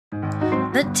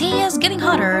The tea is getting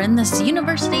hotter in this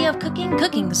University of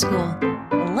cooking school.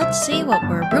 Let's see what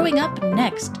we're brewing up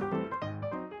next.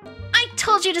 I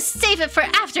told you to save it for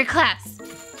after class.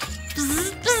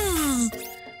 Bzz, bzz.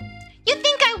 You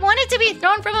think I wanted to be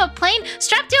thrown from a plane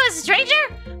strapped to a stranger?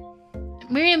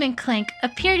 Miriam and Clank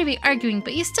appear to be arguing,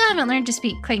 but you still haven't learned to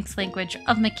speak Clank's language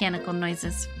of mechanical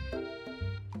noises.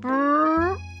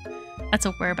 Brrr. That's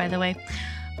a word, by the way.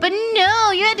 But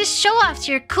no, you had to show off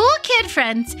to your cool kid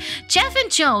friends, Jeff and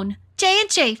Joan,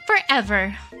 J&J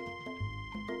forever.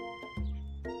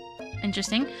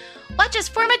 Interesting. Watch us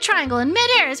form a triangle in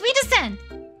midair as we descend.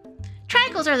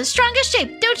 Triangles are the strongest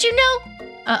shape, don't you know?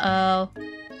 Uh-oh.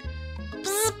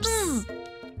 Bzz, bzz.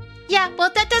 Yeah,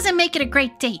 well, that doesn't make it a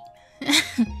great date.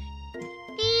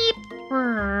 Beep.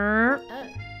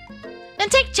 Then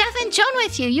take Jeff and Joan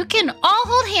with you. You can all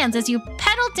hold hands as you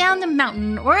pedal down the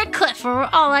mountain or a cliff for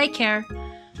all I care.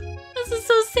 This is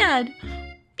so sad.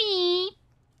 Beep.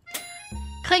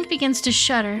 Clank begins to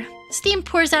shudder. Steam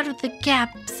pours out of the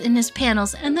gaps in his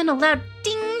panels, and then a loud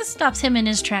ding stops him in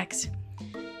his tracks.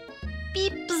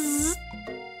 Beep. Bzz.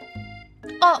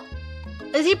 Oh,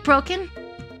 is he broken?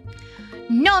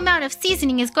 No amount of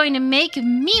seasoning is going to make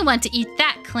me want to eat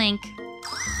that, Clank.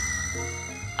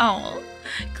 Oh.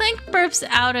 Clank burps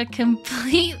out a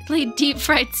completely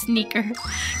deep-fried sneaker.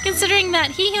 Considering that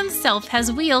he himself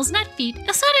has wheels, not feet,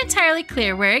 it's not entirely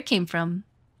clear where it came from.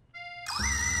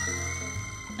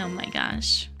 Oh my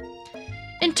gosh.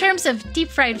 In terms of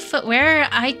deep-fried footwear,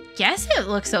 I guess it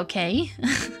looks okay.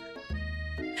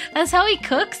 That's how he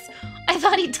cooks? I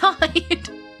thought he died.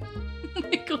 Oh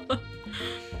my god.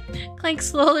 Clank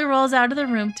slowly rolls out of the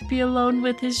room to be alone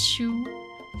with his shoe.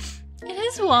 It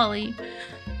is Wally.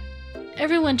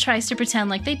 Everyone tries to pretend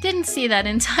like they didn't see that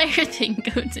entire thing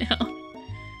go down.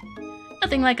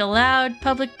 Nothing like a loud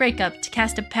public breakup to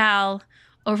cast a pall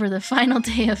over the final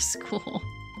day of school.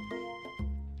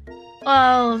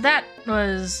 Well, that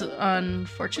was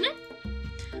unfortunate.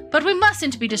 But we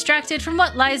mustn't be distracted from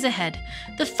what lies ahead.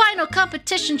 The final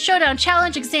competition showdown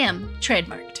challenge exam,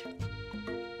 trademarked.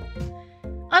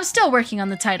 I'm still working on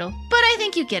the title, but I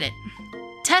think you get it.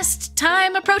 Test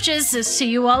time approaches. See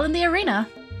you all in the arena.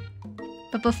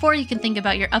 But before you can think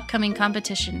about your upcoming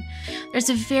competition, there's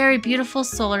a very beautiful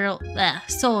soul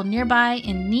nearby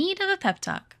in need of a pep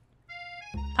talk.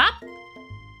 Pop?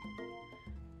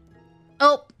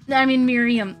 Oh, I mean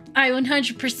Miriam. I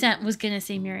 100% was gonna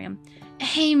say Miriam.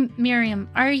 Hey, Miriam,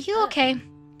 are you okay?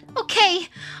 Okay,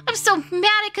 I'm so mad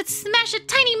I could smash a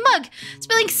tiny mug,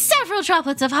 spilling several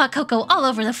droplets of hot cocoa all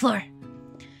over the floor.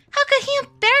 How could he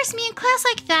embarrass me in class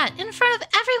like that, in front of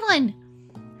everyone?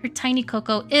 Her tiny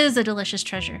cocoa is a delicious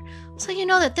treasure, so you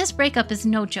know that this breakup is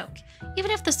no joke,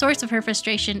 even if the source of her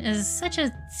frustration is such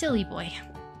a silly boy.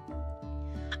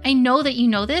 I know that you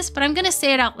know this, but I'm gonna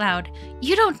say it out loud.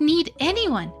 You don't need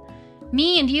anyone.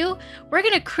 Me and you, we're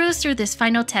gonna cruise through this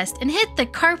final test and hit the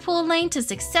carpool lane to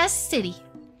Success City.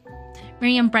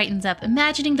 Miriam brightens up,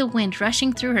 imagining the wind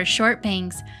rushing through her short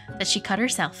bangs that she cut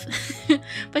herself.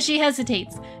 But she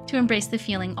hesitates to embrace the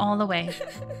feeling all the way.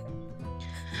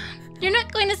 You're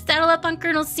not going to saddle up on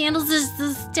Colonel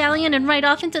Sandals' stallion and ride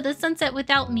off into the sunset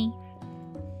without me.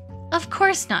 Of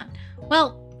course not.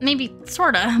 Well, maybe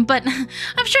sorta, but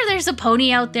I'm sure there's a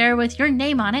pony out there with your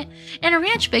name on it, and a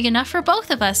ranch big enough for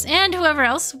both of us and whoever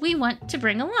else we want to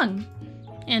bring along.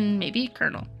 And maybe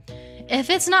Colonel. If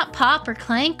it's not Pop or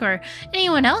Clank or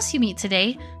anyone else you meet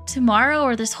today, tomorrow,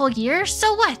 or this whole year,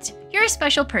 so what? You're a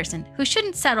special person who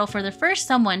shouldn't settle for the first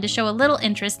someone to show a little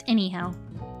interest anyhow.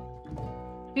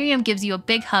 Miriam gives you a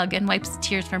big hug and wipes the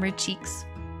tears from her cheeks.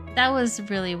 That was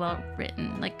really well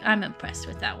written. Like, I'm impressed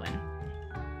with that one.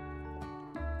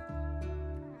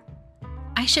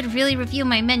 I should really review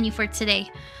my menu for today.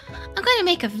 I'm going to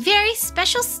make a very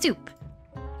special soup.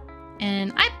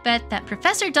 And I bet that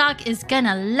Professor Doc is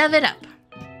gonna love it up.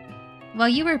 While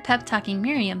you were pep-talking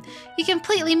Miriam, you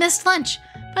completely missed lunch.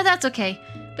 But that's okay,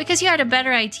 because you had a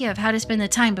better idea of how to spend the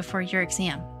time before your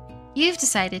exam. You've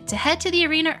decided to head to the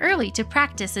arena early to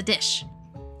practice a dish.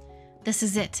 This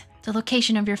is it, the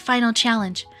location of your final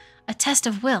challenge. A test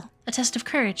of will, a test of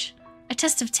courage, a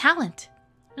test of talent.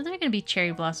 Are there going to be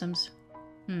cherry blossoms?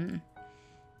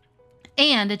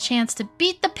 And a chance to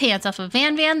beat the pants off of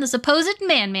Van Van, the supposed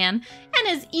man-man, and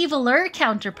his eviler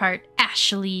counterpart,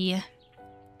 Ashley.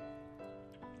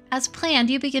 As planned,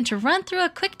 you begin to run through a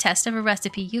quick test of a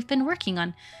recipe you've been working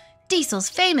on. Diesel's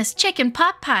famous chicken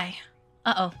pot pie.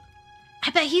 Uh-oh. I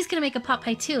bet he's gonna make a pot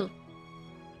pie too.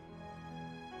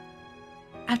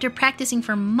 After practicing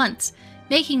for months,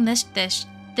 making this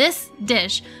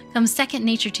dish comes second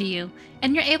nature to you,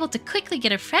 and you're able to quickly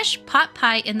get a fresh pot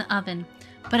pie in the oven.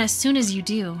 But as soon as you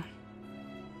do...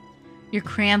 Your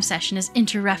cram session is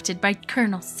interrupted by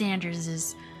Colonel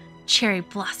Sanders' cherry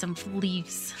blossom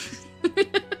leaves.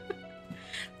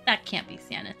 That can't be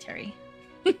sanitary.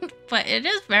 But it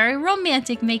is very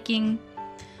romantic making.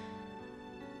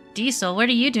 Diesel, what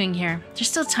are you doing here? There's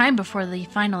still time before the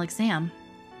final exam.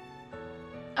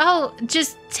 Oh,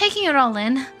 just taking it all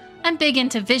in. I'm big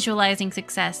into visualizing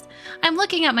success. I'm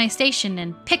looking at my station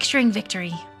and picturing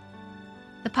victory.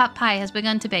 The pot pie has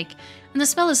begun to bake, and the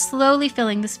smell is slowly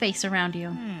filling the space around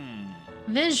you.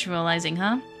 Visualizing,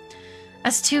 huh?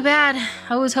 That's too bad.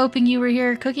 I was hoping you were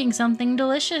here cooking something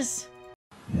delicious.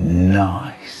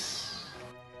 Nice.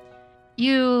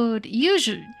 You'd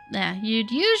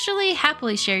usually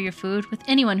happily share your food with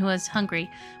anyone who is hungry,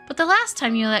 but the last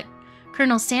time you let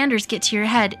Colonel Sanders get to your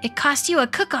head, it cost you a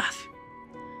cook-off.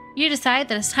 You decide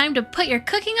that it's time to put your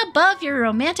cooking above your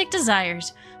romantic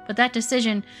desires, but that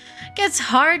decision gets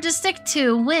hard to stick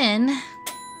to when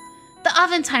the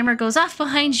oven timer goes off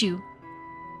behind you.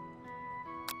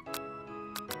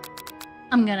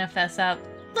 I'm gonna fess up.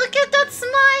 Look at that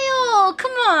smile!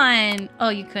 Come on! Oh,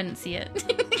 you couldn't see it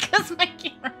because my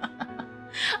camera.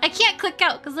 I can't click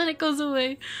out because then it goes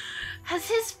away. Has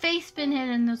his face been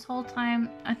hidden this whole time?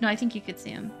 No, I think you could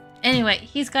see him. Anyway,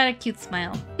 he's got a cute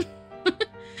smile.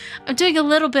 I'm doing a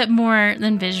little bit more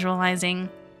than visualizing.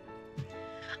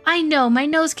 I know, my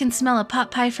nose can smell a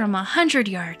pot pie from 100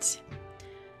 yards.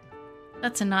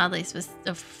 That's an oddly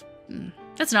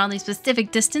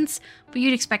specific distance, but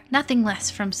you'd expect nothing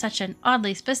less from such an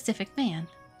oddly specific man.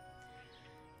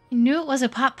 You knew it was a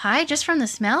pot pie just from the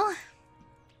smell?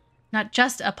 Not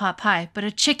just a pot pie, but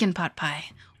a chicken pot pie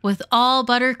with all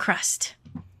butter crust.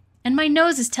 And my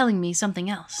nose is telling me something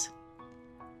else.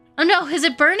 Oh no, is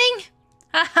it burning?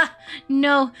 Haha,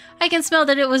 no, I can smell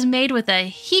that it was made with a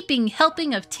heaping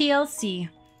helping of TLC.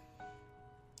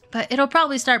 But it'll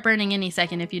probably start burning any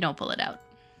second if you don't pull it out.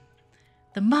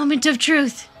 The moment of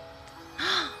truth.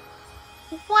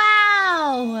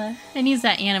 Wow! And use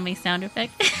that anime sound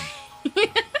effect.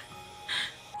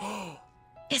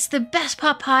 It's the best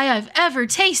pot pie I've ever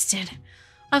tasted.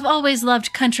 I've always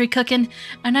loved country cooking,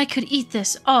 and I could eat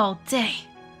this all day.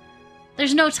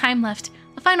 There's no time left.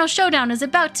 The final showdown is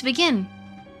about to begin.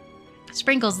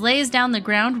 Sprinkles lays down the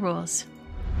ground rules.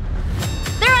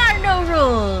 There are no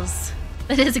rules!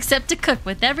 That is, except to cook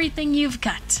with everything you've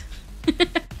got.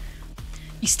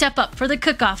 You step up for the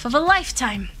cook-off of a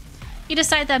lifetime. You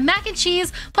decide that mac and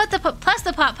cheese plus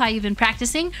the pot pie you've been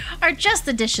practicing are just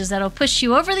the dishes that'll push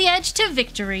you over the edge to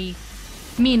victory.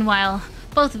 Meanwhile,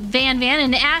 both Van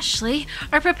and Ashley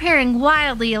are preparing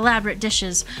wildly elaborate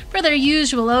dishes for their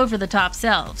usual over-the-top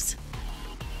selves.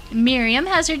 Miriam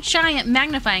has her giant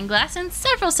magnifying glass and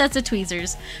several sets of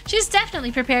tweezers. She's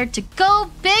definitely prepared to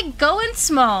go big, going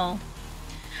small.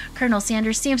 Colonel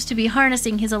Sanders seems to be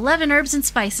harnessing his 11 herbs and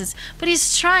spices, but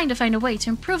he's trying to find a way to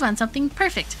improve on something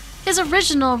perfect. His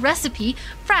original recipe,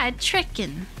 fried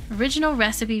chicken.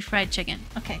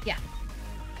 Okay, yeah.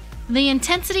 The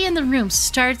intensity in the room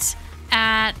starts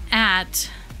at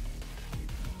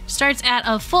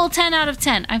a full 10 out of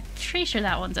 10. I'm pretty sure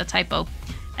that one's a typo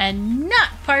and not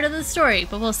part of the story,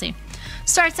 but we'll see.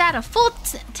 Starts at a full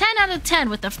 10 out of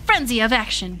 10 with a frenzy of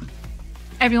action.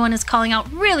 Everyone is calling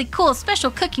out really cool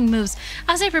special cooking moves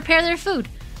as they prepare their food.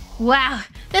 Wow,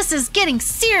 this is getting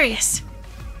serious.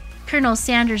 Colonel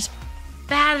Sanders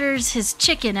batters his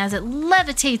chicken as it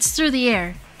levitates through the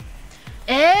air.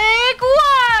 Egg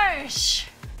wash!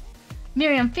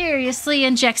 Miriam furiously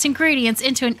injects ingredients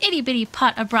into an itty-bitty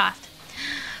pot of broth.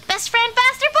 Best friend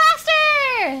Faster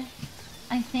Blaster!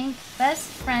 I think best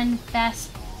friend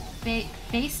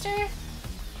Baster?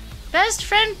 Best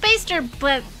friend Baster,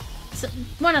 but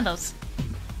one of those.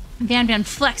 Van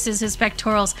flexes his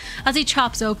pectorals as he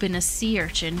chops open a sea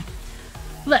urchin.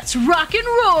 Let's rock and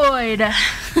roid!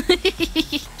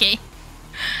 Okay.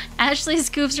 Ashley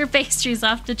scoops her pastries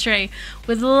off the tray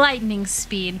with lightning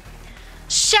speed.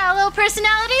 Shallow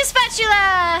personality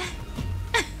spatula!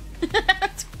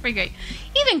 That's pretty great.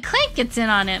 Even Clank gets in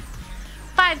on it.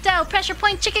 5 dial pressure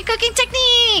point chicken cooking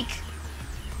technique!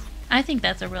 I think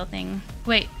that's a real thing.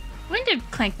 Wait, when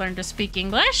did Clank learn to speak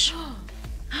English?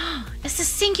 It's the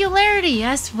singularity,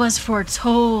 as was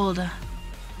foretold.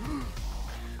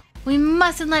 We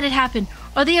mustn't let it happen,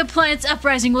 or the appliance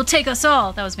uprising will take us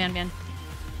all. That was Van.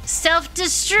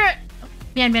 Self-destruct!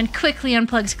 Van quickly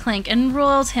unplugs Clank and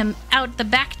rolls him out the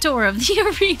back door of the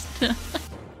arena.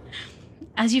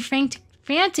 As you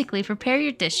frantically prepare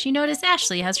your dish, you notice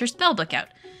Ashley has her spellbook out.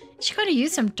 Is she going to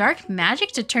use some dark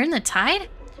magic to turn the tide?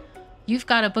 You've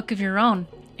got a book of your own,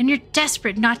 and you're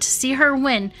desperate not to see her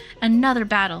win another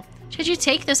battle. Should you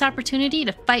take this opportunity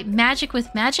to fight magic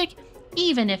with magic,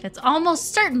 even if it's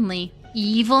almost certainly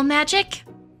Evil magic?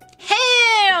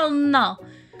 Hell no!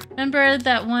 Remember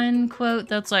that one quote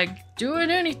that's like, doing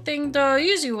anything the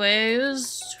easy way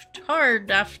is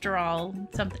hard after all?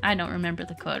 Something, I don't remember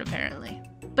the quote apparently.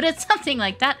 But it's something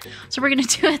like that, so we're gonna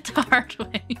do it the hard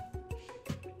way.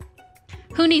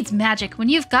 Who needs magic when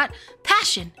you've got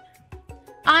passion?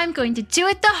 I'm going to do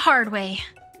it the hard way.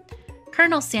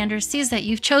 Colonel Sanders sees that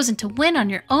you've chosen to win on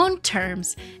your own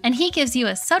terms, and he gives you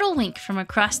a subtle wink from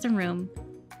across the room.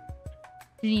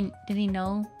 Did he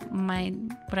know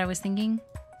what I was thinking?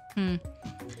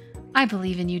 I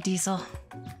believe in you, Diesel.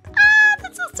 Ah,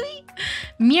 that's so sweet.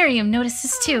 Miriam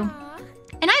notices too.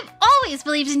 And I've always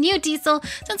believed in you, Diesel,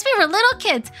 since we were little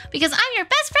kids, because I'm your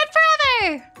best friend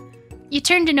forever. You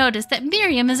turn to notice that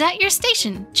Miriam is at your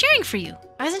station, cheering for you.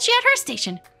 Why isn't she at her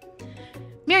station?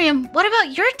 Miriam, what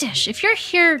about your dish? If you're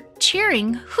here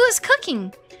cheering, who's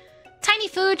cooking? Tiny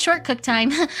food, short cook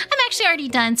time. I'm actually already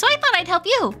done, so I thought I'd help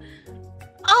you.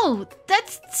 Oh,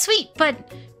 that's sweet,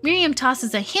 but Miriam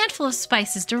tosses a handful of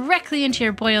spices directly into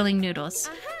your boiling noodles.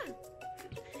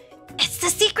 It's the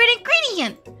secret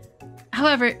ingredient!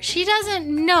 However, she doesn't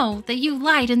know that you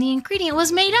lied and the ingredient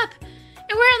was made up.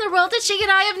 And where in the world did she get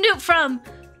Eye of Newt from?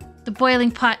 The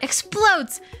boiling pot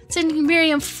explodes, sending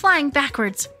Miriam flying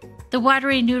backwards. The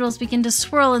watery noodles begin to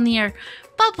swirl in the air,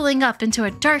 bubbling up into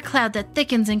a dark cloud that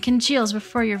thickens and congeals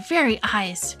before your very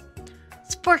eyes.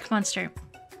 Spork Monster.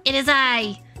 It is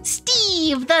I,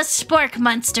 Steve the Spork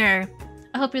Monster.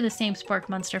 I hope you're the same Spork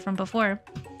Monster from before.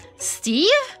 Steve?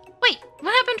 Wait,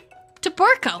 what happened to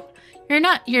Borko? You're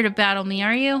not here to battle me,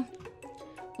 are you?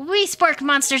 We Spork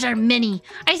Monsters are many.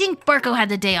 I think Borko had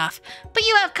the day off. But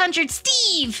you have conjured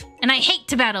Steve, and I hate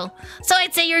to battle. So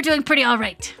I'd say you're doing pretty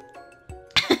alright.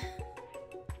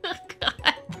 Oh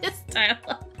god, this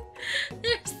dialogue.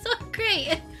 They're so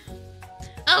great.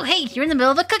 Oh hey, you're in the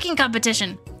middle of a cooking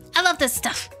competition. I love this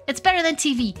stuff. It's better than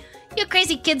TV. You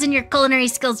crazy kids and your culinary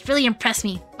skills really impress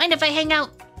me. Mind if I hang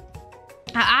out?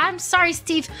 I'm sorry,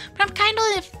 Steve, but I'm kind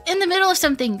of in the middle of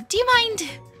something. Do you mind?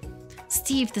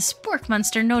 Steve, the Spork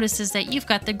Monster, notices that you've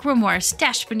got the grimoire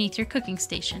stashed beneath your cooking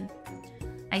station.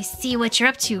 I see what you're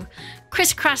up to.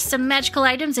 Crisscross some magical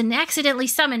items and accidentally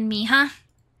summon me, huh?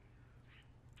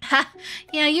 Ha,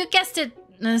 yeah, you guessed it,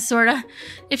 sorta.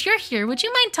 If you're here, would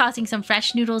you mind tossing some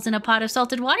fresh noodles in a pot of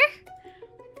salted water?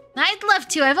 I'd love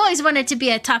to. I've always wanted to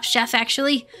be a top chef,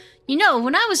 actually. You know,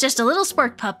 when I was just a little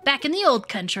spork pup back in the old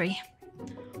country.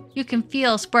 You can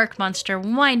feel Spork Monster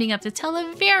winding up to tell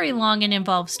a very long and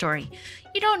involved story.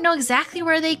 You don't know exactly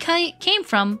where they came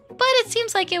from, but it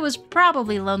seems like it was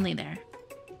probably lonely there.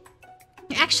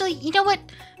 Actually, you know what?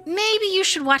 Maybe you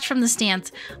should watch from the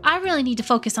stands. I really need to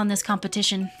focus on this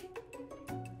competition.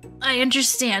 I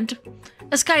understand.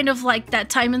 It's kind of like that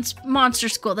time in monster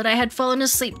school that I had fallen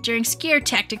asleep during scare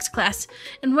tactics class,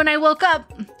 and when I woke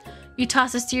up, you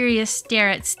toss a serious stare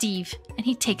at Steve, and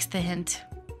he takes the hint.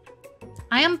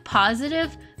 I am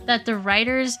positive that the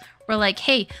writers were like,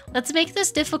 hey, let's make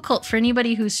this difficult for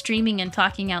anybody who's streaming and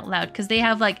talking out loud, because they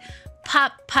have like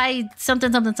pop pie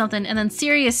something something something and then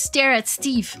serious stare at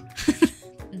Steve.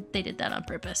 They did that on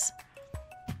purpose.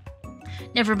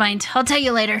 Never mind, I'll tell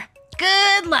you later.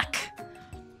 Good luck.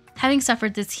 Having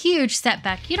suffered this huge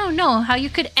setback, you don't know how you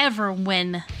could ever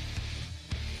win.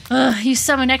 You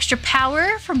summon extra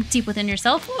power from deep within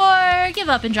yourself, or give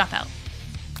up and drop out.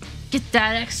 Get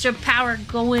that extra power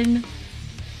going.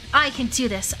 I can do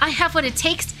this. I have what it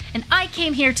takes, and I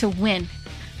came here to win.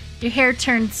 Your hair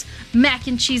turns mac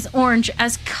and cheese orange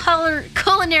as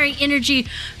culinary energy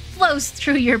flows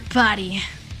through your body.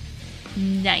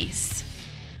 Nice.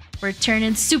 We're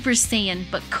turning Super Saiyan,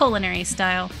 but culinary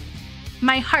style.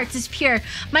 My heart is pure.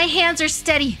 My hands are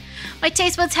steady. My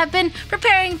taste buds have been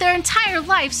preparing their entire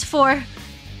lives for...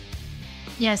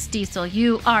 Yes, Diesel,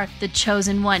 you are the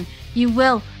chosen one. You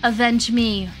will avenge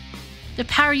me. The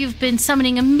power you've been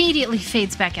summoning immediately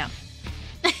fades back out.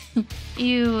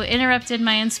 You interrupted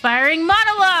my inspiring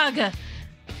monologue!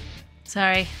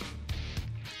 Sorry.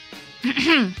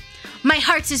 My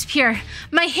heart is pure.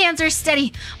 My hands are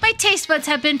steady. My taste buds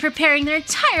have been preparing their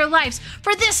entire lives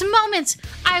for this moment.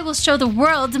 I will show the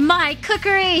world my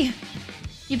cookery.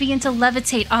 You begin to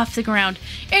levitate off the ground.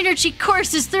 Energy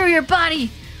courses through your body.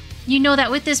 You know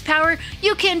that with this power,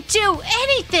 you can do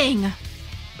anything.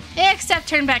 Except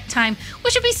turn back time,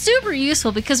 which would be super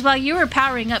useful because while you were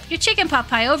powering up, your chicken pot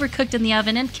pie overcooked in the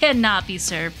oven and cannot be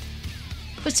served.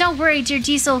 But don't worry, dear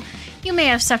Diesel. You may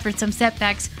have suffered some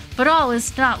setbacks, but all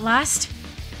is not lost.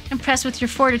 Impressed with your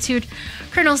fortitude,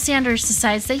 Colonel Sanders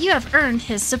decides that you have earned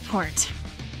his support.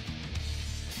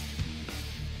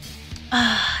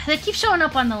 They keep showing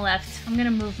up on the left. I'm gonna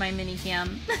move my mini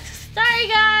cam. Sorry,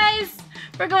 guys.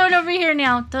 We're going over here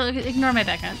now. Don't ignore my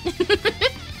background.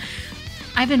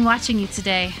 I've been watching you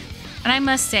today, and I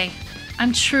must say,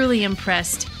 I'm truly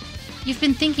impressed. You've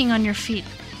been thinking on your feet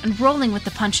and rolling with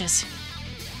the punches.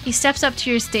 He steps up to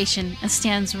your station and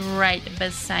stands right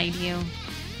beside you.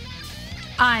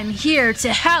 I'm here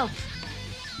to help!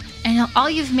 And all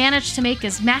you've managed to make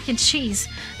is mac and cheese,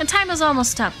 and time is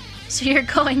almost up, so you're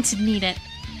going to need it.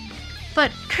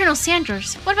 But, Colonel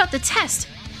Sanders, what about the test?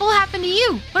 What will happen to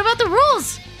you? What about the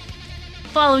rules?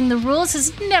 Following the rules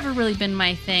has never really been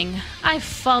my thing. I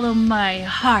follow my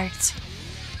heart.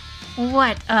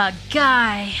 What a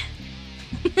guy!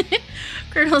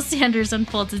 Colonel Sanders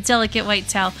unfolds a delicate white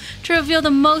towel to reveal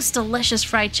the most delicious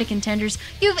fried chicken tenders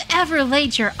you've ever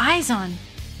laid your eyes on.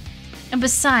 And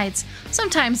besides,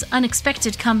 sometimes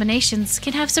unexpected combinations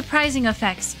can have surprising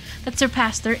effects that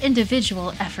surpass their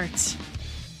individual efforts.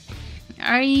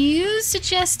 Are you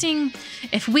suggesting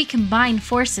if we combine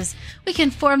forces, we can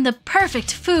form the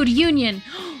perfect food union?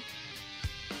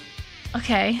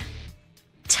 Okay.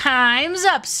 Time's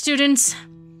up, students!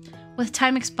 With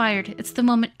time expired, it's the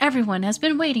moment everyone has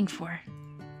been waiting for.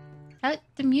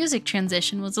 The music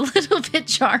transition was a little bit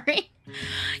jarring.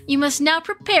 You must now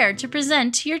prepare to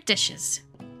present your dishes.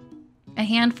 A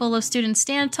handful of students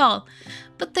stand tall,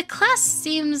 but the class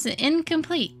seems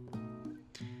incomplete.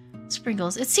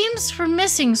 Sprinkles, it seems we're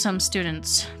missing some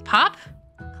students. Pop?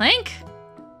 Clank?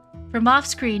 From off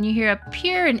screen, you hear a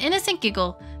pure and innocent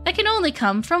giggle that can only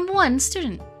come from one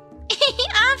student.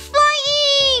 I'm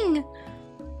flying!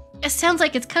 It sounds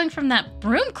like it's coming from that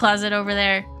broom closet over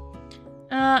there.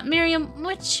 Miriam,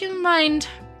 would you mind?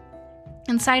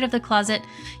 Inside of the closet,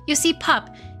 you see Pop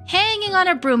hanging on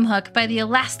a broom hook by the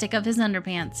elastic of his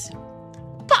underpants.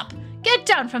 Pop, get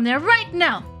down from there right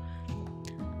now!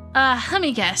 Let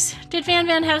me guess. Did Van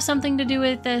Van have something to do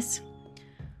with this?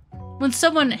 When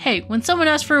someone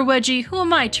asks for a wedgie, who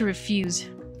am I to refuse?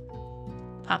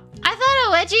 Pop, I thought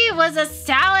a wedgie was a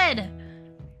salad!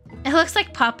 It looks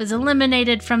like Pop is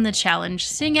eliminated from the challenge,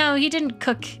 seeing how he didn't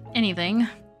cook anything.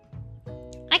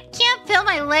 I can't feel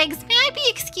my legs. May I be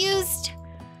excused?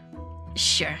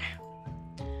 Sure.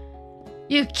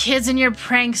 You kids and your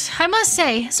pranks. I must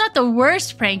say, it's not the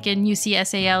worst prank in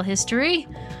UCSAL history,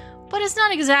 but it's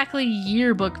not exactly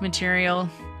yearbook material.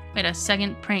 Wait a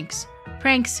second. Pranks.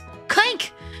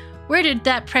 Clank! Where did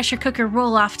that pressure cooker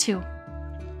roll off to?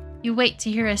 You wait to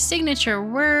hear a signature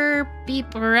whir,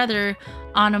 beep, or other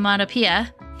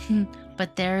onomatopoeia,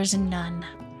 but there's none.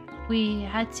 We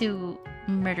had to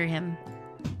murder him.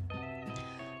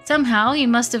 Somehow he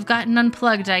must have gotten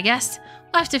unplugged, I guess.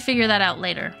 We'll have to figure that out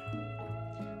later.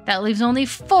 That leaves only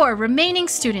 4 remaining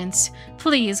students.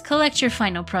 Please collect your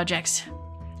final projects.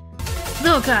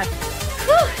 Oh god.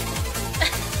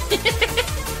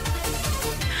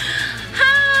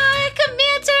 Hi,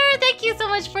 Commander! Thank you so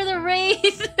much for the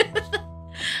raid.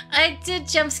 I did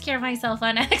jump scare myself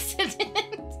on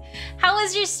accident. How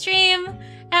was your stream?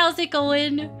 How's it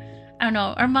going? I don't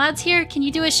know. Are mods here? Can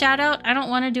you do a shout out? I don't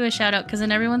want to do a shout out because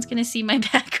then everyone's going to see my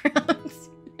background.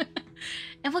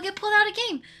 And we'll get pulled out of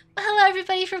game. Well, hello,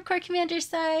 everybody from Core Commander's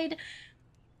side.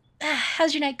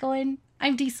 How's your night going?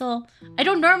 I'm Diesel. I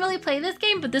don't normally play this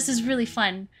game, but this is really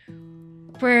fun.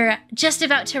 We're just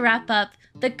about to wrap up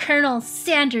the Colonel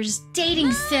Sanders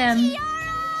dating sim.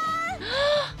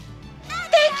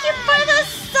 Thank you for the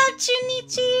sub,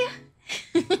 Junichi.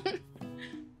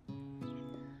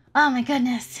 Oh my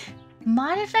goodness.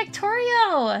 Mod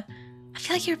Factorio. I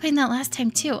feel like you were playing that last time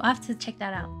too. I'll have to check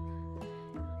that out.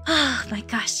 Oh my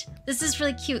gosh. This is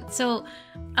really cute. So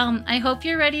I hope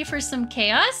you're ready for some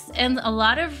chaos and a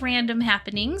lot of random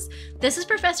happenings. This is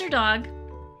Professor Dog.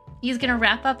 He's gonna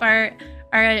wrap up our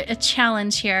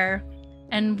challenge here.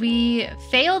 And we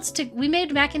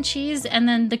made mac and cheese, and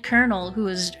then the Colonel, who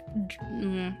is,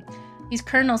 he's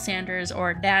Colonel Sanders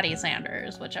or Daddy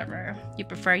Sanders, whichever you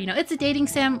prefer. You know, it's a dating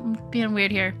sim. I'm being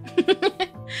weird here.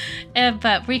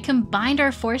 But we combined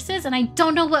our forces, and I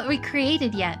don't know what we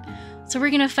created yet. So we're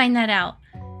gonna find that out.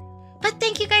 But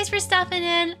thank you guys for stopping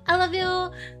in. I love you.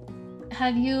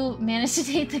 Have you managed to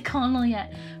date the Colonel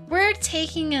yet? We're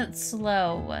taking it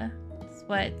slow. That's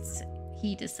what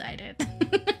he decided.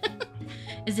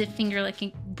 Is it finger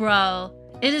licking? Bro,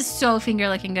 it is so finger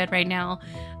licking good right now.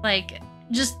 Like,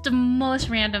 just the most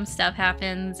random stuff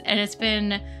happens, and it's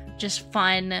been just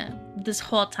fun this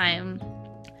whole time.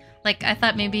 Like, I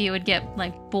thought maybe it would get,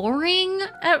 like, boring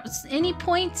at any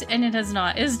point, and it has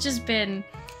not. It's just been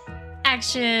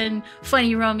action,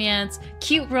 funny romance,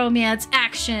 cute romance,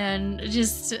 action.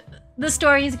 Just, the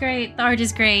story is great, the art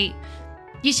is great.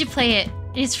 You should play it.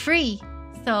 It's free.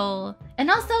 So, and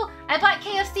also, I bought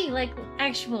KFC, like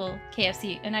actual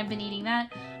KFC, and I've been eating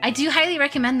that. I do highly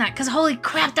recommend that because holy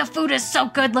crap, the food is so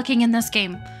good looking in this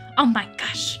game. Oh my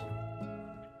gosh.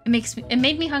 It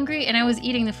made me hungry and I was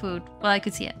eating the food while I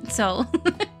could see it. So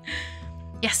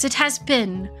yes, it has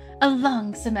been a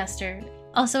long semester.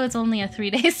 Also, it's only a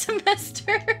 3-day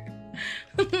semester.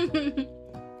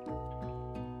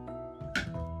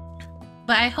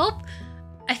 But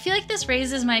I feel like this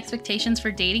raises my expectations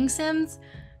for dating sims.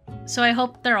 So I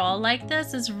hope they're all like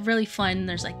this. It's really fun.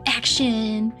 There's like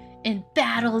action and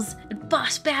battles and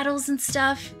boss battles and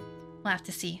stuff. We'll have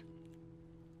to see.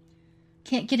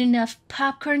 Can't get enough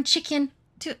popcorn chicken.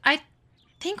 Dude, I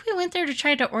think we went there to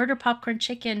try to order popcorn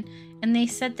chicken and they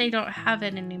said they don't have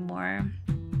it anymore.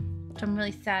 Which I'm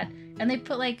really sad. And they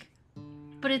put like,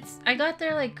 but I got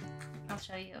there like, I'll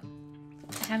show you.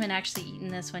 I haven't actually eaten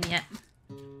this one yet.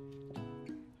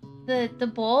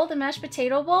 The bowl, the mashed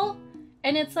potato bowl,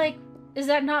 and it's like, is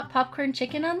that not popcorn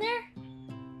chicken on there?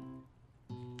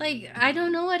 Like, I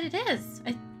don't know what it is.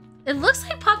 It looks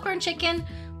like popcorn chicken,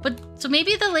 but so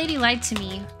maybe the lady lied to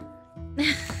me.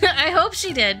 I hope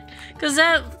she did, because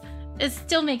it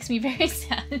still makes me very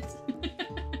sad.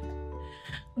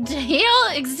 Dale?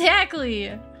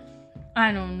 Exactly.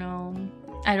 I don't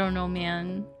know,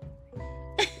 man.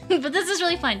 But this is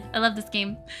really fun. I love this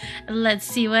game. Let's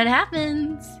see what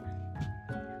happens.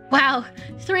 Wow,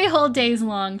 3 whole days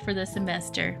long for the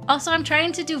semester. Also, I'm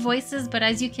trying to do voices, but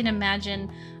as you can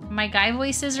imagine, my guy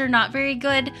voices are not very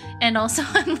good, and also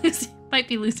I might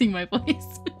be losing my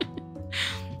voice.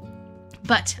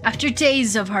 But after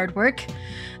days of hard work,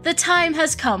 the time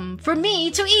has come for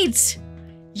me to eat.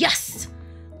 Yes!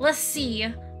 Let's see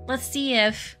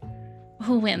if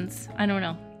who wins. I don't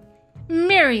know.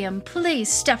 Miriam, please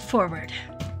step forward.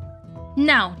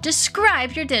 Now,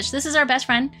 describe your dish. This is our best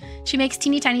friend. She makes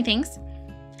teeny tiny things.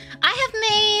 I have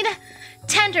made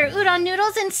tender udon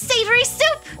noodles and savory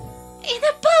soup in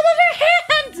the palm of her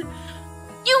hand.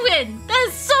 You win. That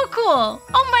is so cool.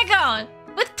 Oh my god.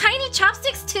 With tiny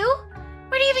chopsticks too?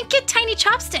 Where do you even get tiny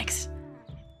chopsticks?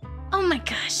 Oh my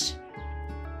gosh.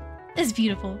 That's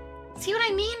beautiful. See what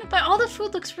I mean? But all the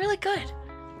food looks really good.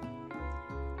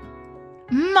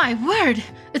 My word.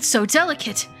 It's so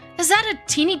delicate. Is that a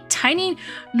teeny tiny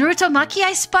Naruto Maki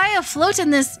I spy afloat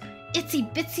in this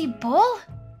itsy bitsy bowl?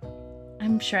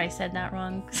 I'm sure I said that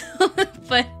wrong,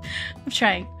 but I'm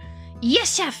trying.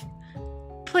 Yes, chef!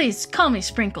 Please call me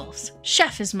Sprinkles.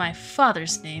 Chef is my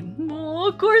father's name. Oh,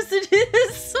 of course it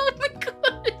is. Oh my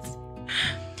god.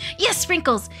 Yes,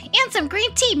 Sprinkles, and some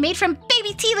green tea made from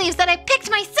baby tea leaves that I picked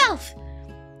myself.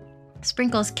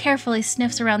 Sprinkles carefully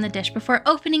sniffs around the dish before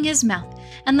opening his mouth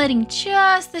and letting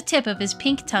just the tip of his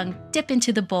pink tongue dip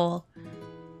into the bowl.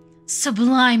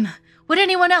 Sublime! Would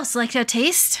anyone else like to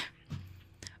taste?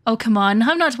 Oh, come on,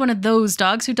 I'm not one of those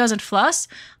dogs who doesn't floss.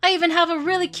 I even have a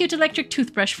really cute electric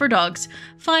toothbrush for dogs.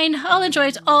 Fine, I'll enjoy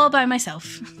it all by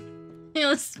myself. It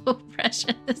was so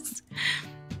precious.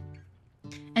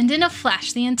 And in a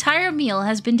flash, the entire meal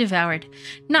has been devoured.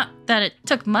 Not that it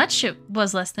took much, it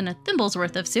was less than a thimble's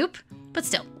worth of soup, but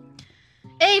still.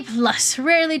 A+.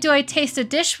 Rarely do I taste a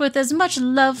dish with as much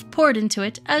love poured into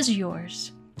it as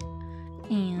yours.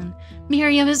 And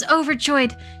Miriam is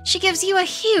overjoyed. She gives you a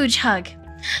huge hug.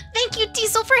 Thank you,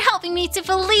 Diesel, for helping me to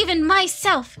believe in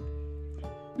myself.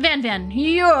 Van,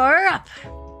 you're up.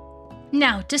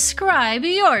 Now describe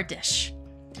your dish.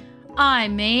 I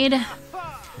made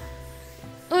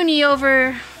uni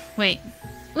over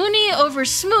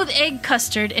smooth egg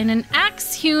custard in an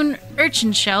axe-hewn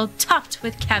urchin shell topped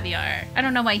with caviar. I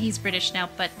don't know why he's British now,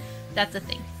 but that's a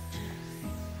thing.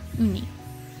 Uni.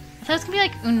 I thought it was gonna be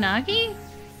like unagi?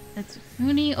 That's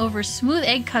uni over smooth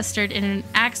egg custard in an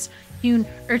axe-hewn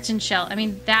urchin shell. I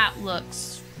mean, that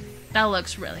looks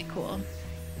really cool.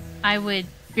 I would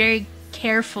very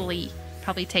carefully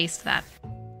probably taste that.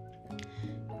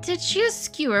 Did you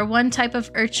skewer one type of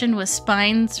urchin with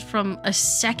spines from a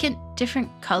second different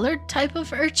colored type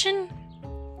of urchin?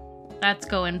 That's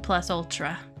going plus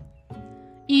ultra.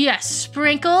 Yes,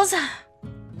 Sprinkles.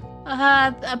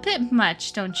 A bit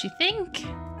much, don't you think?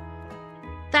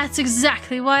 That's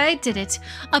exactly why I did it.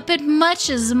 A bit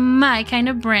much is my kind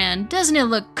of brand. Doesn't it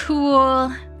look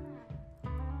cool?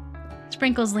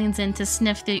 Sprinkles leans in to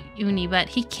sniff the uni, but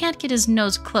he can't get his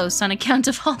nose close on account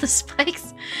of all the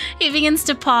spikes. He begins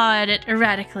to paw at it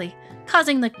erratically,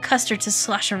 causing the custard to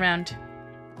slosh around.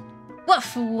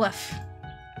 Woof, woof.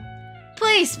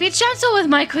 Please, be gentle with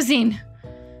my cuisine.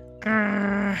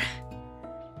 Grrr.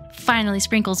 Finally,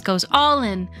 Sprinkles goes all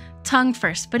in, tongue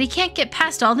first, but he can't get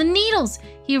past all the needles.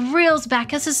 He reels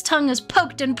back as his tongue is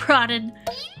poked and prodded.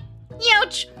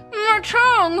 Ouch, my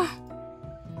tongue!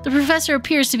 The professor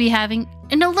appears to be having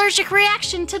an allergic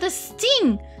reaction to the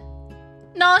sting.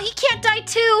 No, he can't die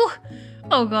too.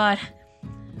 Oh god.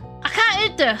 I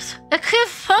can't eat this. It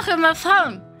keeps stuck in my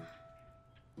tongue.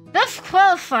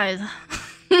 Disqualified.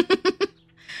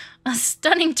 A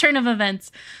stunning turn of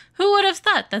events. Who would have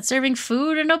thought that serving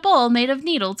food in a bowl made of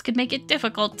needles could make it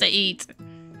difficult to eat?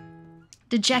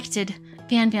 Dejected,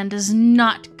 Van Van does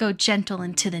not go gentle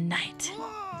into the night.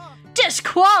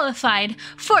 Disqualified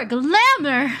for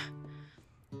glamour.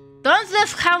 Don't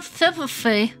discount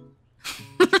sympathy.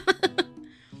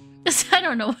 I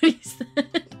don't know what he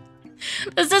said.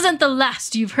 This isn't the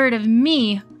last you've heard of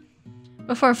me.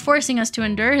 Before forcing us to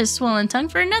endure his swollen tongue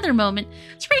for another moment,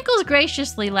 Sprinkles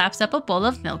graciously laps up a bowl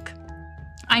of milk.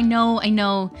 I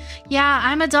know. Yeah,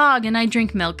 I'm a dog and I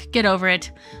drink milk. Get over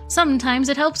it. Sometimes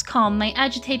it helps calm my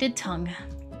agitated tongue.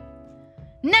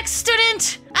 Next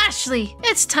student, Ashley,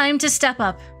 it's time to step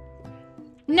up.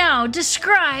 Now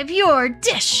describe your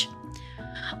dish.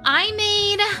 I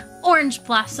made orange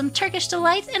blossom Turkish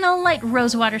delight and a light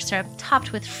rosewater syrup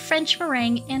topped with French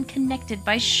meringue and connected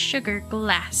by sugar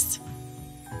glass.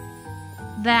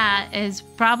 That is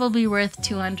probably worth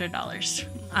 $200.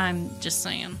 I'm just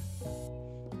saying.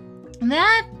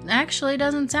 That actually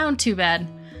doesn't sound too bad.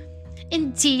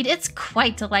 Indeed, it's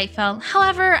quite delightful.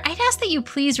 However, I'd ask that you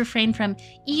please refrain from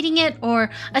eating it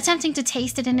or attempting to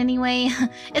taste it in any way.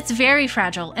 It's very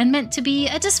fragile and meant to be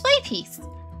a display piece.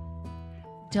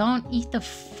 Don't eat the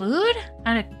food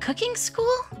at a cooking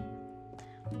school?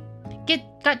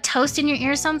 Got toast in your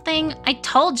ear or something? I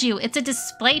told you, it's a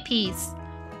display piece.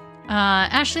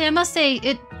 Ashley, I must say,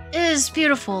 it is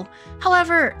beautiful.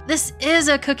 However, this is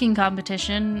a cooking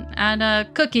competition at a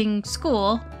cooking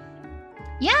school.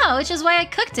 Yeah, which is why I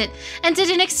cooked it and did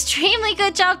an extremely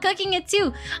good job cooking it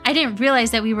too. I didn't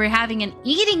realize that we were having an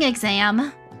eating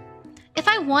exam. If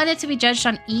I wanted to be judged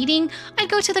on eating, I'd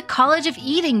go to the College of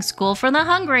Eating School for the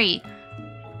Hungry.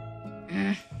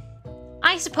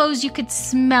 I suppose you could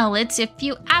smell it if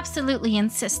you absolutely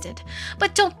insisted,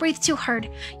 but don't breathe too hard.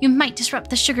 You might disrupt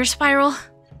the sugar spiral.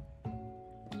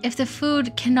 If the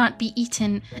food cannot be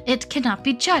eaten, it cannot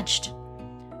be judged.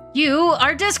 You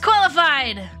are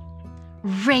disqualified!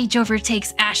 Rage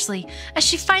overtakes Ashley as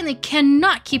she finally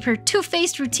cannot keep her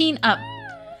two-faced routine up.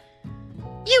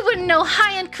 You wouldn't know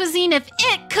high-end cuisine if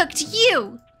it cooked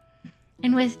you!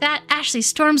 And with that, Ashley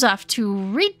storms off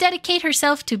to rededicate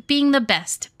herself to being the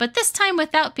best, but this time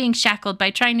without being shackled by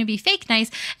trying to be fake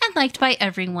nice and liked by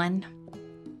everyone.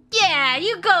 Yeah,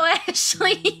 you go,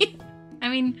 Ashley! I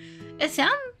mean, it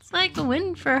sounds like a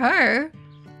win for her.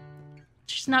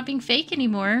 She's not being fake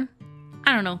anymore.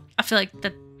 I don't know. I feel like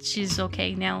that she's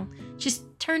okay now. She's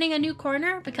turning a new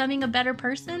corner, becoming a better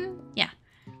person. Yeah.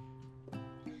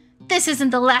 This isn't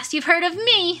the last you've heard of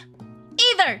me,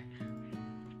 either.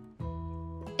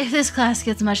 If this class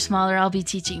gets much smaller, I'll be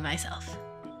teaching myself.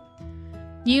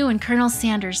 You and Colonel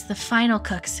Sanders, the final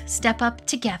cooks, step up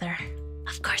together.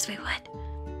 Of course we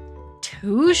would.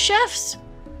 2 chefs?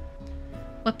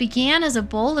 What began as a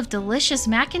bowl of delicious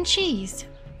mac and cheese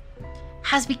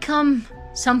has become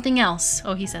something else.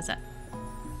 Oh, he says that.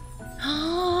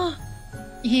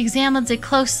 He examines it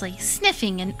closely,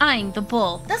 sniffing and eyeing the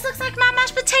bowl. This looks like my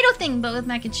mashed potato thing, but with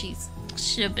mac and cheese.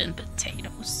 Should have been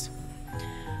potatoes.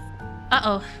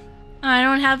 Uh-oh. I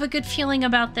don't have a good feeling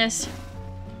about this.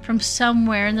 From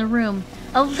somewhere in the room,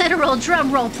 a literal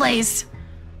drum roll plays.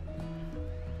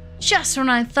 Just when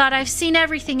I thought I've seen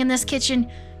everything in this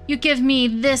kitchen, you give me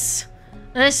this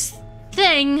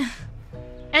thing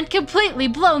and completely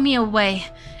blow me away.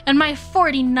 In my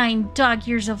 49 dog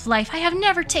years of life, I have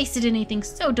never tasted anything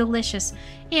so delicious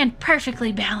and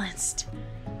perfectly balanced.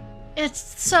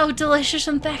 It's so delicious,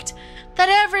 in fact, that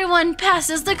everyone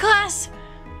passes the class.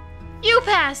 You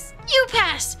pass, and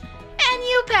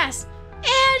you pass,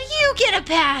 and you get a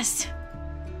pass.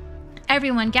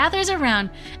 Everyone gathers around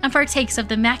and partakes of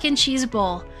the mac and cheese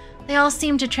bowl. They all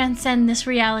seem to transcend this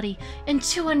reality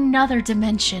into another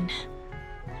dimension.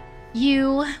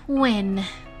 You win.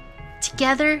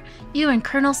 Together, you and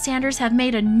Colonel Sanders have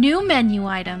made a new menu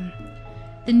item.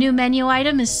 The new menu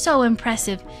item is so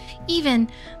impressive. Even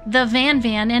the Van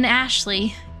Van and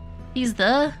Ashley. He's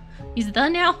the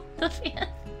now? The Van?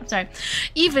 I'm sorry.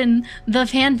 Even the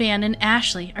Van Van and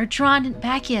Ashley are drawn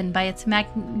back in by its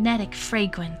magnetic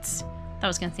fragrance. I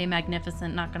was going to say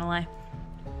magnificent, not going to lie.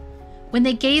 When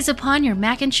they gaze upon your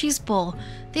mac and cheese bowl,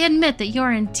 they admit that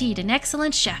you're indeed an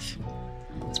excellent chef.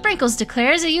 Sprinkles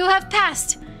declares that you have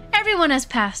passed. Everyone has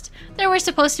passed. There were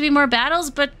supposed to be more battles,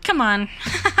 but come on.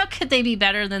 How could they be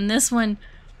better than this one?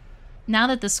 Now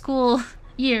that the school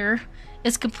year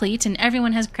is complete and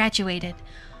everyone has graduated,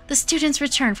 the students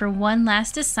return for one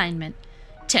last assignment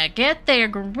to get their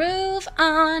groove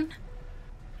on.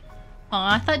 Oh,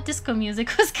 I thought disco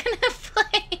music was gonna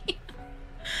play.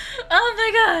 Oh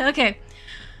my god, okay.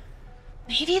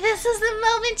 Maybe this is the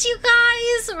moment, you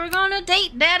guys. We're gonna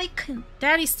date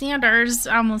Daddy Sanders.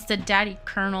 I almost said Daddy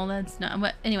Colonel. That's not.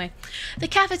 But anyway, the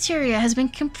cafeteria has been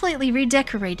completely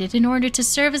redecorated in order to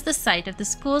serve as the site of the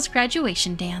school's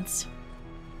graduation dance.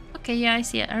 Okay, yeah, I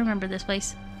see it. I remember this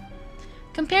place.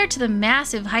 Compared to the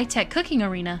massive high-tech cooking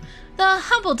arena, the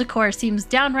humble decor seems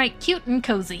downright cute and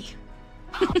cozy.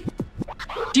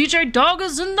 DJ Dog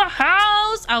is in the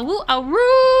house! Awoo,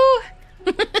 awoo!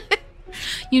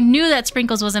 You knew that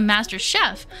Sprinkles was a master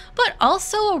chef, but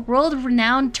also a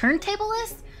world-renowned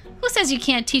turntablist? Who says you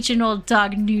can't teach an old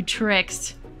dog new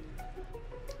tricks?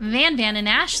 Van and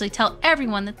Ashley tell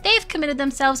everyone that they've committed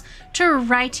themselves to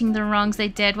righting the wrongs they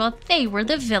did while they were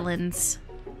the villains.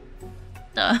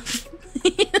 That's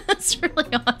really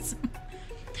awesome.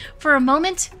 For a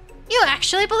moment, you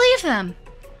actually believe them.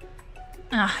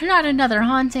 Not another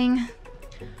haunting.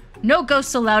 No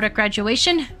ghosts allowed at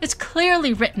graduation. It's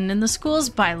clearly written in the school's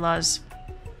bylaws.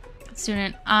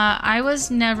 Student, I was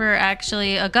never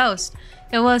actually a ghost.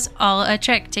 It was all a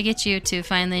trick to get you to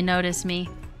finally notice me.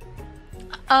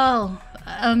 Oh,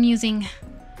 amusing.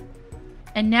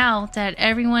 And now that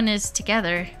everyone is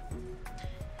together...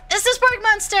 It's the Spork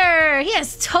Monster! He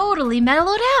has totally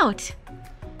mellowed out.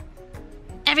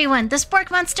 Everyone, the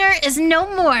Spork Monster is no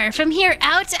more. From here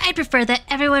out, I prefer that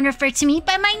everyone refer to me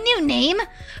by my new name,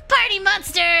 Party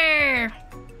Monster!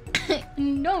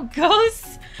 No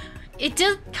ghosts? It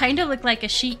did kind of look like a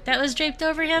sheet that was draped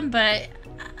over him, but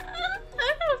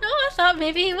I don't know. I thought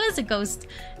maybe he was a ghost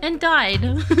and died.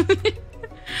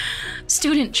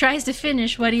 Student tries to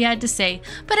finish what he had to say,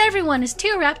 but everyone is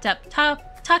too wrapped up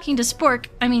talking to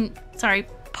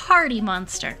Party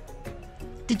Monster.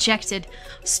 Dejected,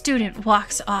 Student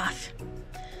walks off.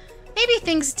 Maybe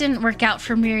things didn't work out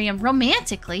for Miriam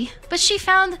romantically, but she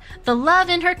found the love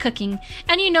in her cooking,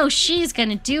 and you know she's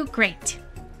gonna do great.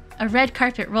 A red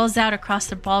carpet rolls out across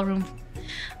the ballroom,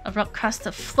 across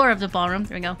the floor of the ballroom.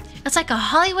 There we go. It's like a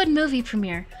Hollywood movie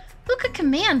premiere. Who could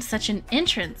command such an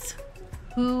entrance?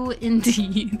 Who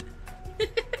indeed?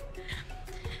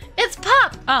 It's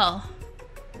Pop! Oh.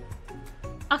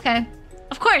 Okay.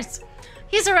 Of course.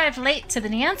 He's arrived late to the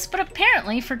dance, but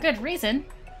apparently for good reason.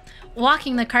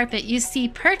 Walking the carpet, you see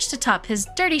perched atop his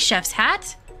dirty chef's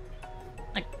hat.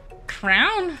 A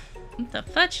crown? What the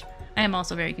fudge? I am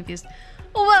also very confused.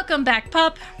 Welcome back,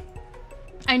 Pop.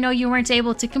 I know you weren't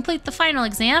able to complete the final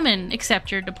exam and accept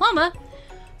your diploma,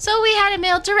 so we had it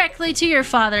mailed directly to your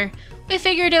father. We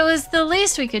figured it was the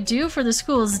least we could do for the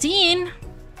school's dean.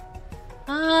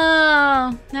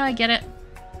 Oh, now I get it.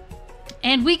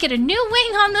 And we get a new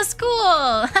wing on the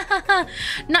school!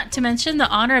 Not to mention the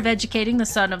honor of educating the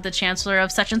son of the chancellor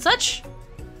of such and such.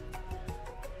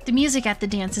 The music at the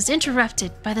dance is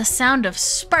interrupted by the sound of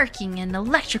sparking and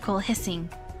electrical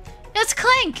hissing. It's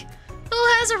Clank, who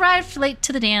has arrived late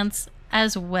to the dance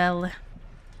as well.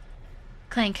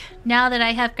 Clank, now that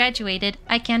I have graduated,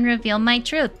 I can reveal my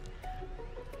truth.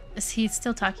 Is he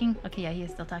still talking? Okay, yeah, he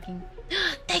is still talking.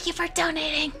 Thank you for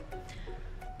donating!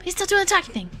 He's still doing the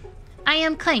talking thing. I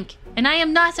am Clank, and I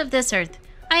am not of this earth.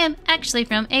 I am actually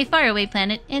from a faraway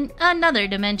planet in another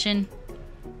dimension.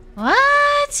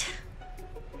 What?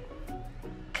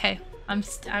 Okay, I'm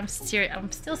serious.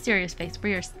 I'm still serious face.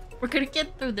 We're gonna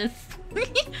get through this.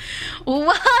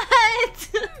 What?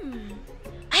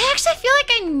 I actually feel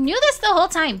like I knew this the whole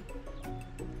time.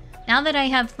 Now that I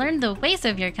have learned the ways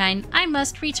of your kind, I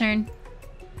must return.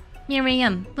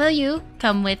 Miriam, will you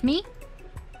come with me?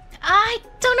 I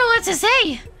don't know what to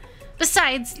say.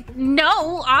 Besides,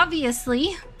 no,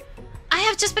 obviously. I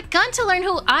have just begun to learn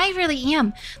who I really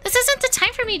am. This isn't the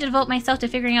time for me to devote myself to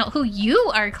figuring out who you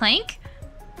are, Clank.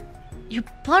 You're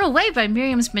blown away by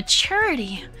Miriam's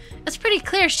maturity. It's pretty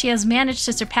clear she has managed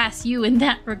to surpass you in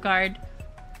that regard.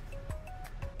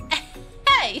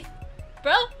 Hey,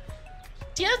 bro.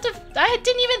 Do you have to... I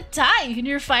didn't even die and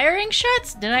you're firing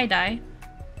shots? Did I die?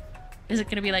 Is it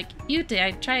gonna be like, you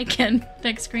died, try again,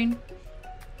 next screen?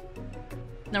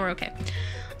 No, we're okay.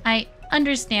 I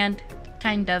understand,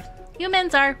 kind of.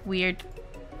 Humans are weird.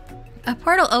 A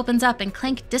portal opens up and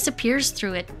Clank disappears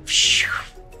through it.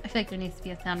 I feel like there needs to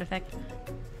be a sound effect.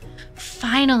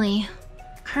 Finally,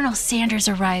 Colonel Sanders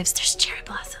arrives. There's cherry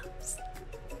blossoms.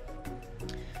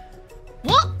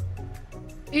 What?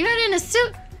 You're not in a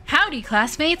suit? Howdy,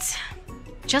 classmates.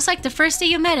 Just like the first day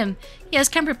you met him, he has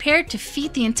come prepared to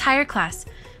feed the entire class.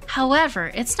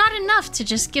 However, it's not enough to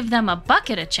just give them a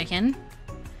bucket of chicken.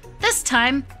 This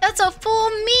time, it's a full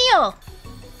meal!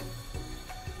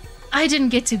 I didn't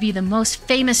get to be the most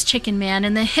famous chicken man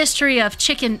in the history of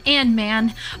chicken and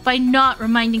man by not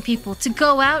reminding people to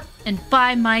go out and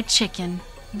buy my chicken.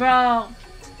 Bro,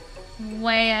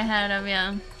 way ahead of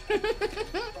you.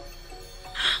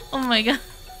 Oh my god.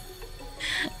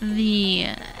 The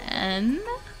end?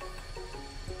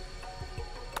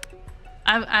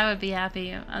 I would be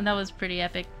happy. That was pretty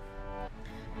epic.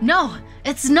 No,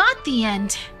 it's not the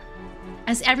end.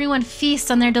 As everyone feasts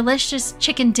on their delicious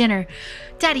chicken dinner,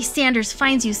 Daddy Sanders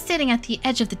finds you sitting at the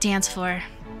edge of the dance floor.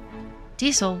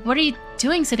 Diesel, what are you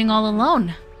doing sitting all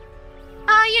alone?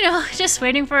 You know, just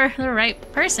waiting for the right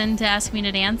person to ask me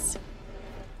to dance.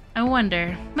 I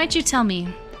wonder, might you tell me,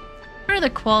 what are the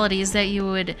qualities that you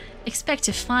would expect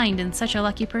to find in such a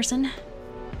lucky person?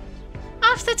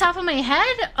 Off the top of my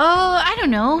head? Oh, I don't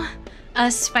know.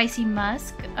 A spicy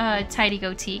musk, a tidy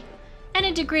goatee, and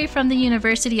a degree from the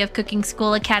University of Cooking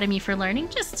School Academy for Learning,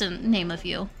 just to name a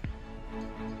few.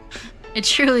 It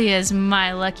truly is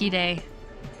my lucky day.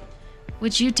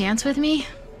 Would you dance with me?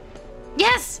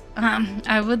 Yes!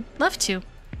 I would love to.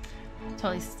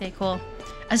 Totally stay cool.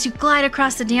 As you glide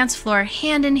across the dance floor,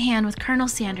 hand in hand with Colonel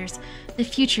Sanders, the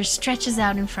future stretches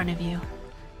out in front of you.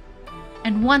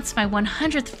 And once my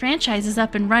 100th franchise is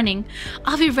up and running,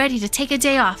 I'll be ready to take a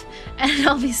day off, and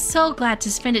I'll be so glad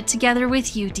to spend it together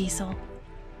with you, Diesel.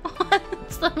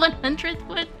 It's the 100th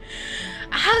one?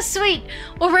 How sweet!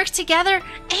 We'll work together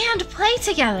and play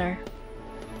together.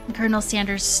 Colonel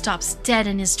Sanders stops dead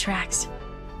in his tracks.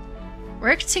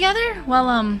 Work together? Well,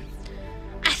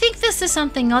 I think this is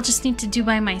something I'll just need to do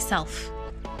by myself.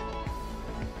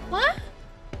 What?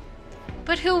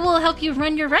 But who will help you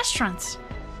run your restaurants?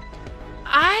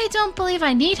 I don't believe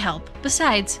I need help.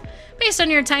 Besides, based on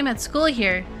your time at school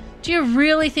here, do you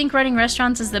really think running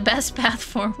restaurants is the best path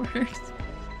forward?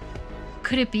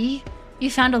 Could it be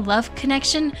you found a love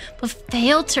connection but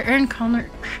failed to earn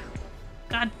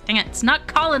God dang it, it's not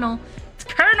Colonel, it's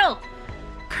Colonel!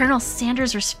 Colonel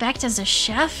Sanders' respect as a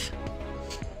chef?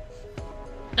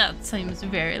 That seems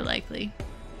very likely.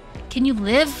 Can you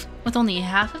live with only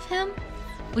half of him?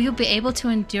 Will you be able to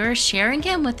endure sharing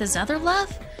him with his other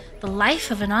love? The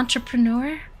life of an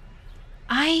entrepreneur?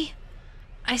 I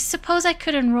suppose I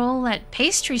could enroll at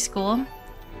pastry school.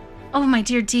 Oh, my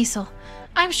dear Diesel,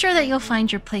 I'm sure that you'll find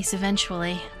your place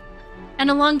eventually. And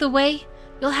along the way,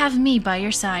 you'll have me by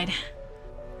your side.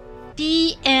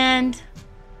 The end.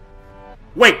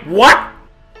 Wait, what? What?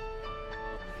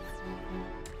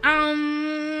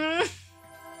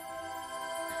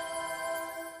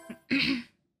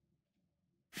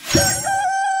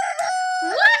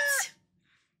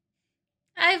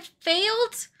 I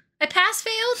failed? I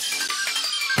pass-failed?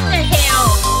 The hell?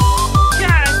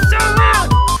 God, it's so loud!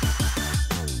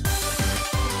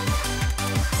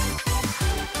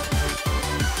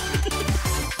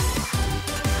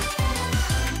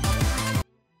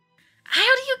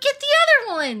 How do you get the other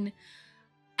one?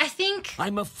 I think...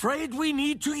 I'm afraid we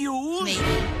need to use...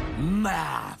 Maybe.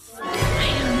 math.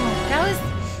 I don't know. That was...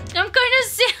 I'm kind of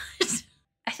sad.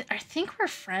 I think we're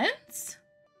friends?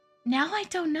 Now I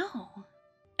don't know.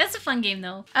 That's a fun game,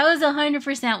 though. I was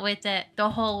 100% with it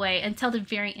the whole way until the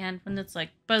very end when it's like,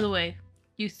 by the way,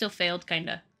 you still failed,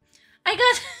 kinda. I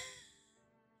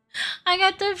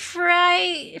got the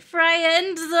fry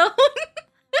end zone.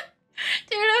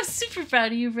 Dude, I'm super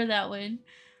proud of you for that one.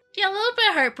 Yeah, a little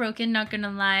bit heartbroken, not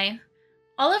gonna lie.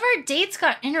 All of our dates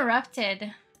got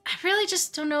interrupted. I really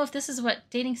just don't know if this is what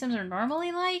dating sims are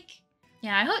normally like.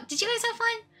 Yeah, I hope. Did you guys have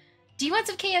fun? Do you want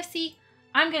some KFC?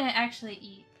 I'm gonna actually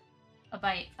eat a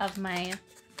bite of my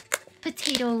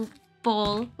potato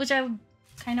bowl, which I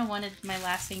kind of wanted my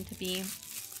last thing to be. I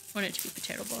wanted it to be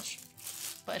potato bush,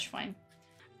 but it's fine.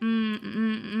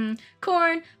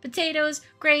 Corn, potatoes,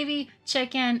 gravy,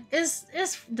 chicken is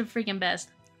the freaking best.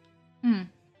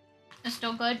 It's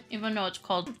still good, even though it's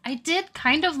cold. I did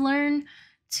kind of learn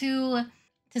to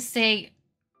say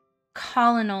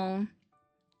colonel.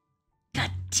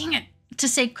 God dang it. To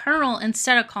say colonel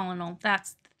instead of colonel.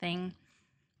 That's the thing.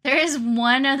 There is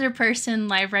one other person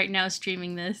live right now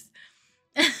streaming this.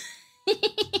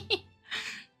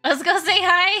 Let's go say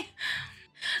hi.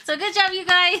 So good job, you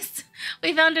guys.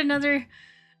 We found another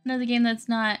game that's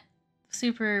not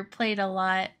super played a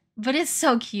lot, but it's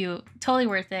so cute. Totally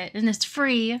worth it. And it's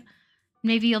free.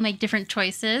 Maybe you'll make different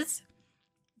choices,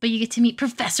 but you get to meet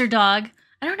Professor Dog.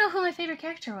 I don't know who my favorite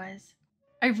character was.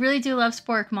 I really do love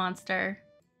Spork Monster.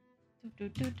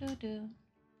 Is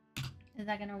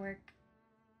that gonna work?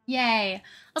 Yay.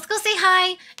 Let's go say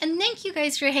hi. And thank you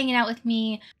guys for hanging out with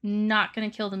me. Not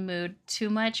gonna kill the mood too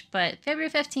much, but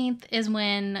February 15th is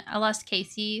when I lost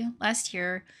Casey last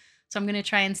year. So I'm gonna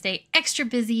try and stay extra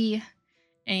busy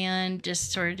and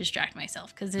just sort of distract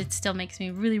myself because it still makes me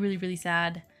really, really, really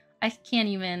sad. I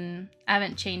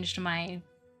haven't changed my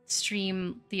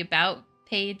stream, the about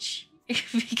page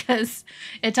because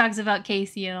it talks about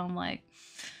Casey and I'm like,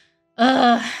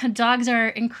 dogs are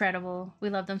incredible. We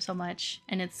love them so much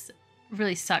and it's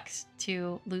really sucks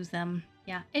to lose them.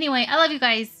 Yeah. Anyway, I love you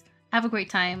guys. Have a great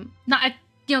time.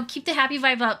 Keep the happy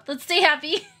vibe up. Let's stay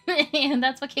happy. And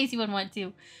that's what Casey would want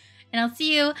to. And I'll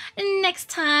see you next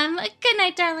time. Good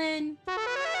night, darling.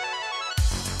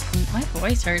 My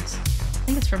voice hurts. I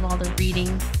think it's from all the reading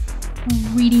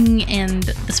and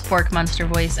the Spork Monster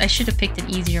voice. I should have picked an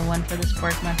easier one for the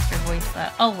Spork Monster voice,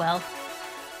 but oh well.